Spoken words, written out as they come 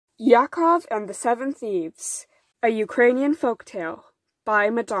Yakov and the Seven Thieves, a Ukrainian folktale by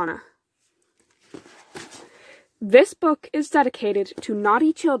Madonna. This book is dedicated to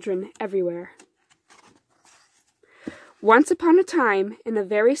naughty children everywhere. Once upon a time, in a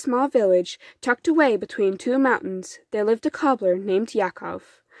very small village, tucked away between two mountains, there lived a cobbler named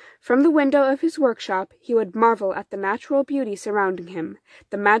Yakov. From the window of his workshop, he would marvel at the natural beauty surrounding him,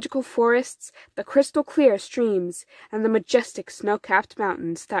 the magical forests, the crystal-clear streams, and the majestic snow-capped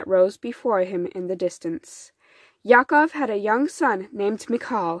mountains that rose before him in the distance. Yakov had a young son named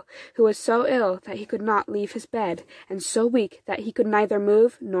Michal, who was so ill that he could not leave his bed, and so weak that he could neither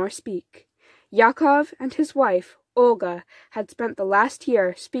move nor speak. Yakov and his wife, Olga, had spent the last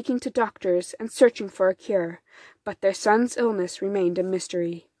year speaking to doctors and searching for a cure, but their son's illness remained a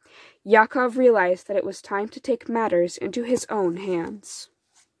mystery. Yakov realized that it was time to take matters into his own hands.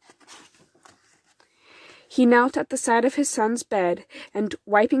 He knelt at the side of his son's bed, and,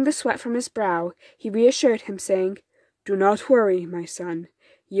 wiping the sweat from his brow, he reassured him, saying, "Do not worry, my son.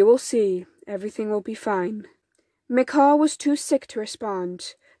 You will see. Everything will be fine." Michal was too sick to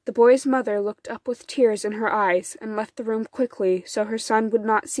respond. The boy's mother looked up with tears in her eyes and left the room quickly so her son would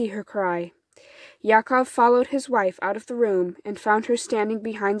not see her cry. Yakov followed his wife out of the room and found her standing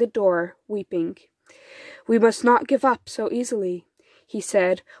behind the door, weeping. "We must not give up so easily," he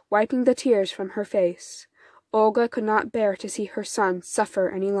said, wiping the tears from her face. Olga could not bear to see her son suffer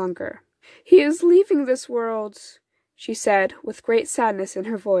any longer. "He is leaving this world," she said, with great sadness in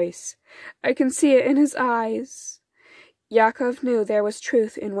her voice. "I can see it in his eyes." Yakov knew there was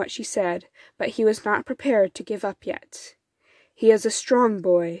truth in what she said, but he was not prepared to give up yet. "He is a strong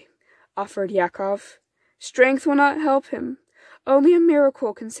boy," offered Yakov. "Strength will not help him. Only a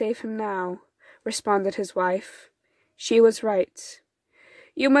miracle can save him now," responded his wife. She was right.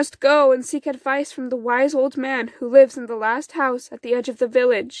 "You must go and seek advice from the wise old man who lives in the last house at the edge of the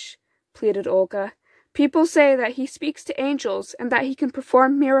village," pleaded Olga. "People say that he speaks to angels and that he can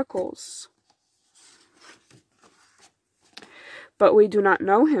perform miracles." "But we do not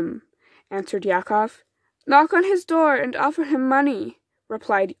know him," answered Yakov. "Knock on his door and offer him money,"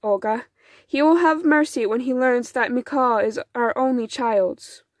 replied Olga. "He will have mercy when he learns that Michal is our only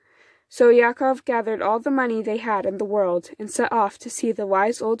child." So Yakov gathered all the money they had in the world and set off to see the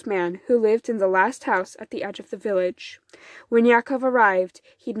wise old man who lived in the last house at the edge of the village. When Yakov arrived,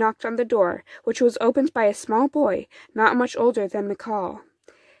 he knocked on the door, which was opened by a small boy, not much older than Michal.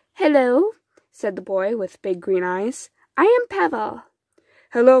 "Hello," said the boy with big green eyes. "I am Pavel."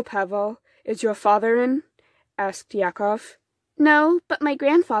 "Hello, Pavel. Is your father in?" asked Yakov. "No, but my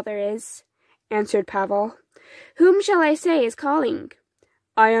grandfather is," answered Pavel. "Whom shall I say is calling?"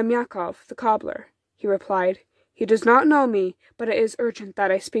 "I am Yakov, the cobbler," he replied. "He does not know me, but it is urgent that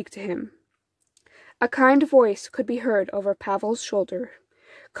I speak to him." A kind voice could be heard over Pavel's shoulder.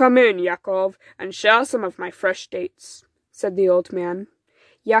 "Come in, Yakov, and share some of my fresh dates," said the old man.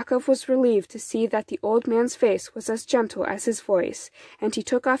 Yakov was relieved to see that the old man's face was as gentle as his voice, and he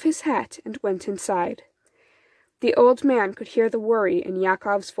took off his hat and went inside. The old man could hear the worry in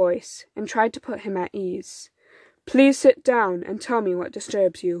Yakov's voice, and tried to put him at ease. "Please sit down and tell me what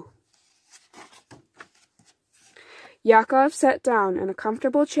disturbs you." Yakov sat down in a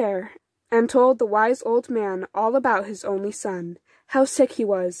comfortable chair and told the wise old man all about his only son, how sick he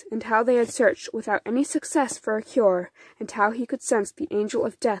was, and how they had searched without any success for a cure, and how he could sense the angel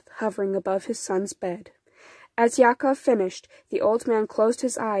of death hovering above his son's bed. As Yakov finished, the old man closed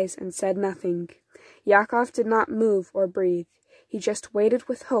his eyes and said nothing. Yakov did not move or breathe. He just waited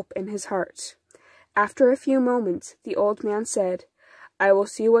with hope in his heart. After a few moments, the old man said, "I will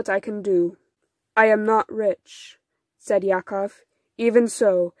see what I can do." "I am not rich," said Yakov. "Even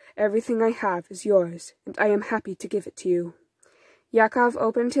so, everything I have is yours, and I am happy to give it to you." Yakov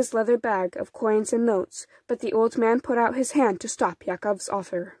opened his leather bag of coins and notes, but the old man put out his hand to stop Yakov's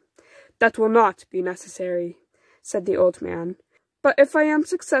offer. "That will not be necessary," said the old man. "But if I am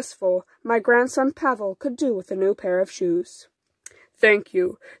successful, my grandson Pavel could do with a new pair of shoes." Thank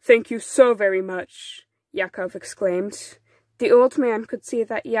you so very much," Yakov exclaimed. The old man could see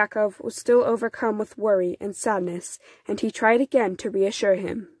that Yakov was still overcome with worry and sadness, and he tried again to reassure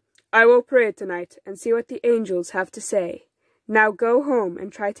him. "I will pray tonight and see what the angels have to say. Now go home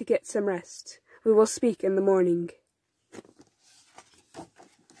and try to get some rest. We will speak in the morning."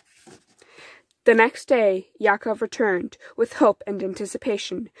 The next day, Yakov returned, with hope and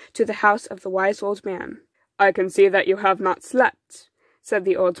anticipation, to the house of the wise old man. "I can see that you have not slept," said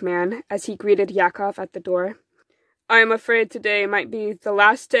the old man, as he greeted Yakov at the door. "I am afraid today might be the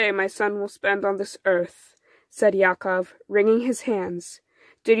last day my son will spend on this earth," said Yakov, wringing his hands.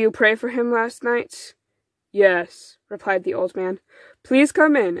 "Did you pray for him last night?" "Yes," replied the old man. "Please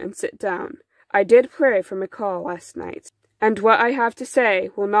come in and sit down. I did pray for Michal last night, and what I have to say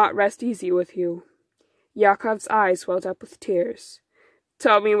will not rest easy with you." Yakov's eyes welled up with tears.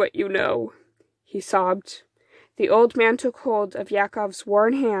 "Tell me what you know," he sobbed. The old man took hold of Yakov's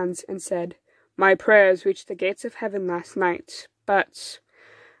worn hands and said, "My prayers reached the gates of heaven last night, but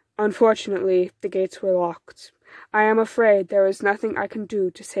unfortunately the gates were locked. I am afraid there is nothing I can do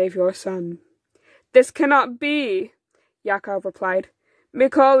to save your son." "This cannot be," Yakov replied.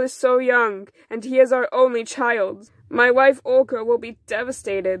 "Michal is so young, and he is our only child. My wife Olga will be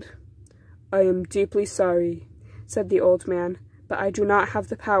devastated." "I am deeply sorry," said the old man, "but I do not have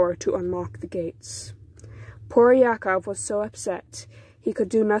the power to unlock the gates." Poor Yakov was so upset, he could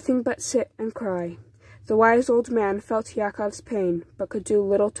do nothing but sit and cry. The wise old man felt Yakov's pain, but could do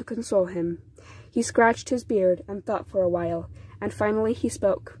little to console him. He scratched his beard and thought for a while, and finally he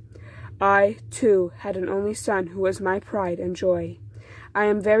spoke. "I, too, had an only son who was my pride and joy. I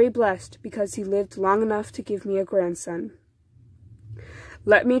am very blessed because he lived long enough to give me a grandson.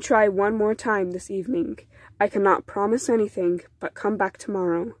 Let me try one more time this evening. I cannot promise anything, but come back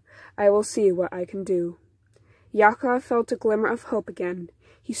tomorrow. I will see what I can do." Yakov felt a glimmer of hope again.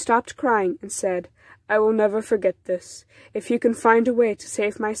 He stopped crying and said, "I will never forget this. If you can find a way to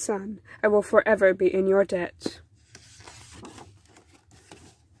save my son, I will forever be in your debt."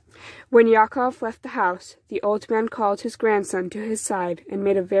 When Yakov left the house, the old man called his grandson to his side and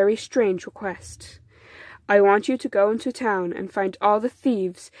made a very strange request. "I want you to go into town and find all the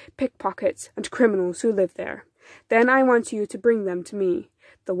thieves, pickpockets, and criminals who live there. Then I want you to bring them to me.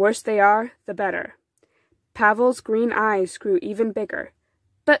 The worse they are, the better." Pavel's green eyes grew even bigger.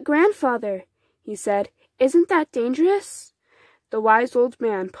 "But, grandfather," he said, "isn't that dangerous?" The wise old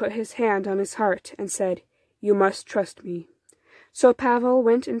man put his hand on his heart and said, "You must trust me." So Pavel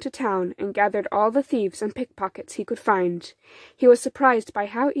went into town and gathered all the thieves and pickpockets he could find. He was surprised by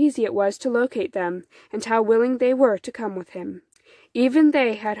how easy it was to locate them, and how willing they were to come with him. Even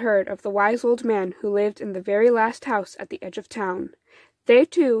they had heard of the wise old man who lived in the very last house at the edge of town. They,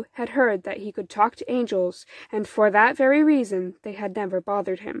 too, had heard that he could talk to angels, and for that very reason they had never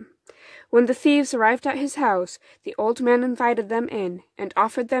bothered him. When the thieves arrived at his house, the old man invited them in and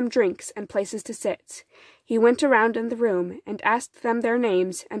offered them drinks and places to sit. He went around in the room and asked them their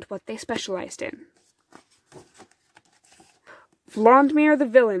names and what they specialized in. Vladimir the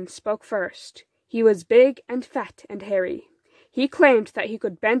villain spoke first. He was big and fat and hairy. He claimed that he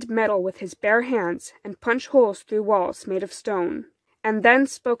could bend metal with his bare hands and punch holes through walls made of stone. And then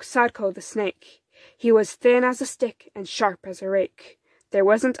spoke Sadko the snake. He was thin as a stick and sharp as a rake. There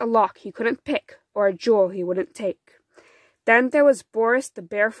wasn't a lock he couldn't pick or a jewel he wouldn't take. Then there was Boris the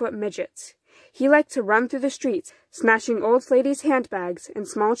barefoot midget. He liked to run through the streets, snatching old ladies' handbags and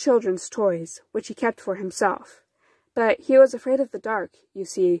small children's toys, which he kept for himself. But he was afraid of the dark, you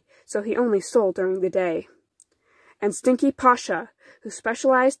see, so he only stole during the day. And Stinky Pasha, who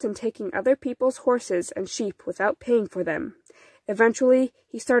specialized in taking other people's horses and sheep without paying for them. Eventually,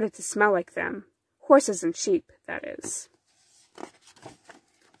 he started to smell like them. Horses and sheep, that is.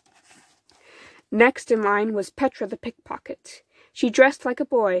 Next in line was Petra the pickpocket. She dressed like a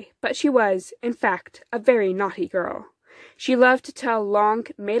boy, but she was, in fact, a very naughty girl. She loved to tell long,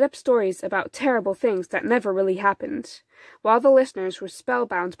 made-up stories about terrible things that never really happened. While the listeners were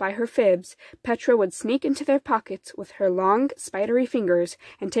spellbound by her fibs, Petra would sneak into their pockets with her long, spidery fingers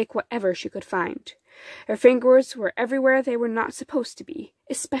and take whatever she could find. Her fingers were everywhere they were not supposed to be,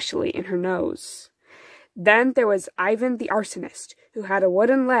 especially in her nose. Then there was Ivan the arsonist, who had a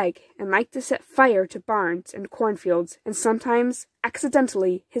wooden leg and liked to set fire to barns and cornfields, and sometimes,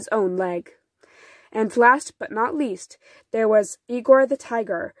 accidentally, his own leg. And last but not least, there was Igor the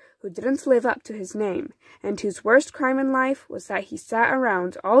tiger, who didn't live up to his name, and whose worst crime in life was that he sat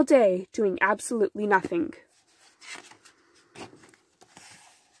around all day doing absolutely nothing.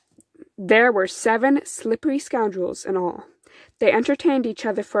 There were 7 slippery scoundrels in all. They entertained each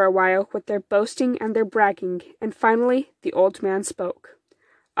other for a while with their boasting and their bragging, and finally the old man spoke.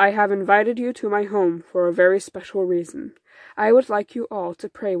 "I have invited you to my home for a very special reason. I would like you all to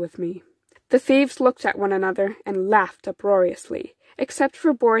pray with me." The thieves looked at one another and laughed uproariously, except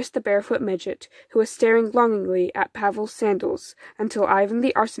for Boris the barefoot midget, who was staring longingly at Pavel's sandals, until Ivan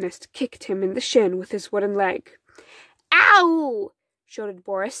the arsonist kicked him in the shin with his wooden leg. "Ow!" shouted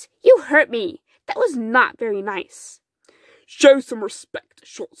Boris. "You hurt me! That was not very nice." "Show some respect,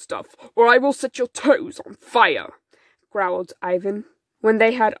 short stuff, or I will set your toes on fire," growled Ivan. When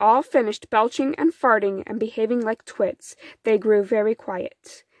they had all finished belching and farting and behaving like twits, they grew very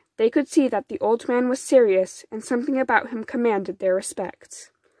quiet. They could see that the old man was serious, and something about him commanded their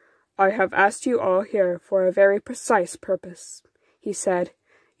respect. I have asked you all here for a very precise purpose, he said.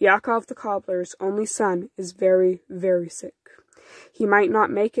 Yakov the cobbler's only son is very, very sick. He might not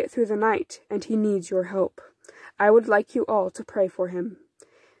make it through the night, and he needs your help. I would like you all to pray for him.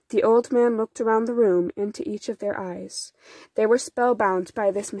 The old man looked around the room into each of their eyes. They were spellbound by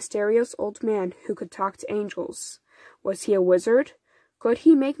this mysterious old man who could talk to angels. Was he a wizard? Could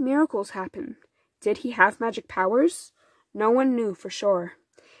he make miracles happen? Did he have magic powers? No one knew for sure.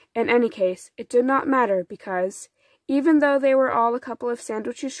 In any case, it did not matter because, even though they were all a couple of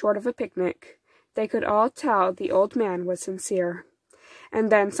sandwiches short of a picnic, they could all tell the old man was sincere.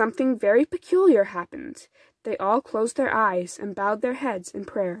 And then something very peculiar happened. They all closed their eyes and bowed their heads in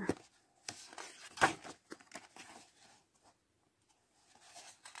prayer.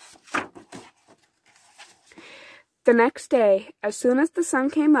 The next day, as soon as the sun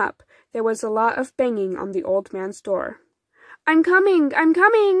came up, there was a lot of banging on the old man's door. "I'm coming! I'm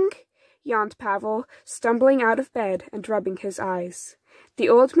coming!" yawned Pavel, stumbling out of bed and rubbing his eyes. The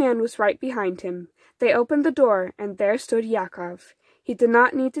old man was right behind him. They opened the door, and there stood Yakov. He did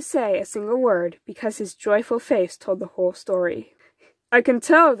not need to say a single word, because his joyful face told the whole story. "I can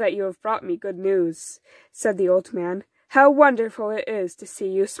tell that you have brought me good news," said the old man. "How wonderful it is to see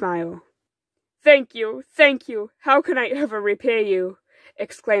you smile." Thank you! Thank you! How can I ever repay you?"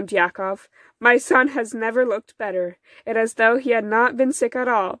 exclaimed Yakov. "My son has never looked better. It is as though he had not been sick at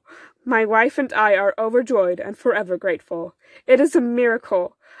all. My wife and I are overjoyed and forever grateful. It is a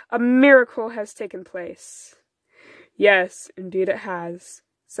miracle. A miracle has taken place." "Yes, indeed it has,"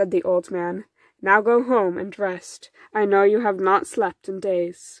 said the old man. "Now go home and rest. I know you have not slept in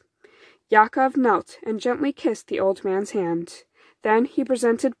days." Yakov knelt and gently kissed the old man's hand. Then he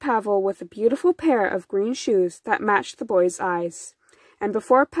presented Pavel with a beautiful pair of green shoes that matched the boy's eyes. And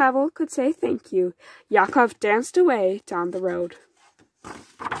before Pavel could say thank you, Yakov danced away down the road.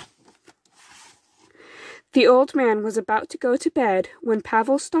 The old man was about to go to bed when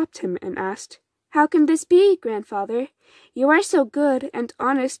Pavel stopped him and asked, "How can this be, grandfather? You are so good and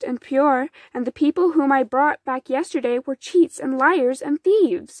honest and pure, and the people whom I brought back yesterday were cheats and liars and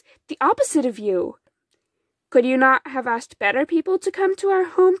thieves, the opposite of you. Could you not have asked better people to come to our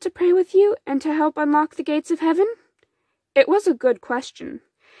home to pray with you and to help unlock the gates of heaven?" It was a good question.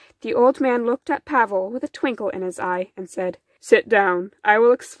 The old man looked at Pavel with a twinkle in his eye and said, "Sit down. I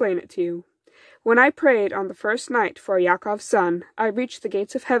will explain it to you. When I prayed on the first night for Yakov's son, I reached the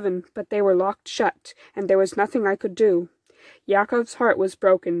gates of heaven, but they were locked shut, and there was nothing I could do. Yakov's heart was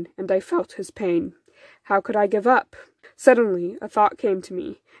broken, and I felt his pain. How could I give up? Suddenly a thought came to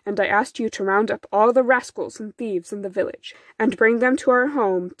me, and I asked you to round up all the rascals and thieves in the village, and bring them to our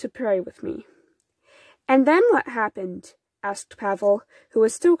home to pray with me." "And then what happened?" asked Pavel, who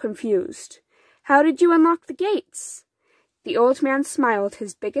was still confused. "How did you unlock the gates?" The old man smiled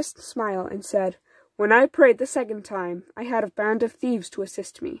his biggest smile and said, "When I prayed the second time, I had a band of thieves to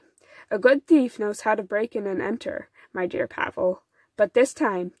assist me. A good thief knows how to break in and enter, my dear Pavel. But this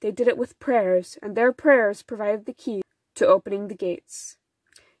time they did it with prayers, and their prayers provided the key to opening the gates.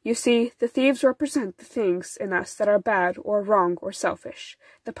 You see, the thieves represent the things in us that are bad or wrong or selfish,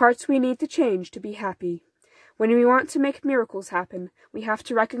 the parts we need to change to be happy. When we want to make miracles happen, we have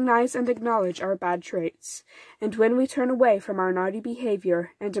to recognize and acknowledge our bad traits. And when we turn away from our naughty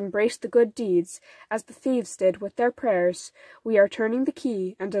behavior and embrace the good deeds, as the thieves did with their prayers, we are turning the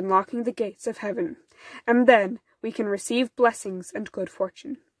key and unlocking the gates of heaven. And then we can receive blessings and good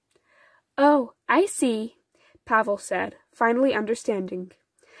fortune." "Oh, I see," Pavel said, finally understanding.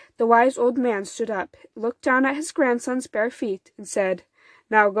 The wise old man stood up, looked down at his grandson's bare feet, and said,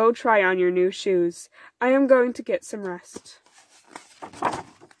 "Now go try on your new shoes. I am going to get some rest."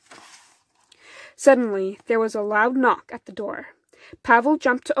 Suddenly there was a loud knock at the door. Pavel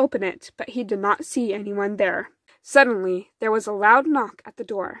jumped to open it, but he did not see anyone there. Suddenly there was a loud knock at the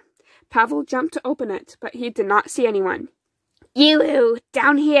door. Pavel jumped to open it, but he did not see anyone. "You,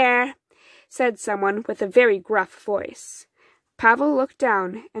 down here," said someone with a very gruff voice. Pavel looked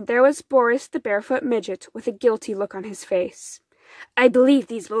down, and there was Boris the barefoot midget with a guilty look on his face. "I believe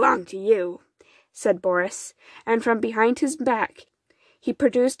these belong to you," said Boris, and from behind his back he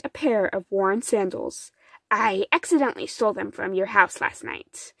produced a pair of worn sandals. "I accidentally stole them from your house last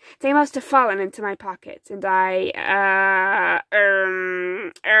night. They must have fallen into my pocket, and I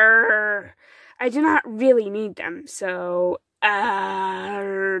do not really need them, so,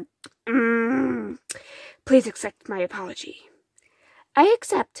 please accept my apology." "I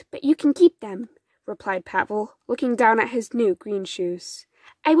accept, but you can keep them," replied Pavel, looking down at his new green shoes.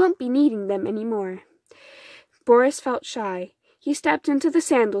 "I won't be needing them any more." Boris felt shy. He stepped into the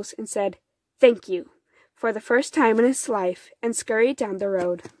sandals and said, "Thank you," for the first time in his life, and scurried down the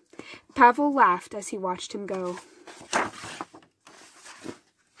road. Pavel laughed as he watched him go.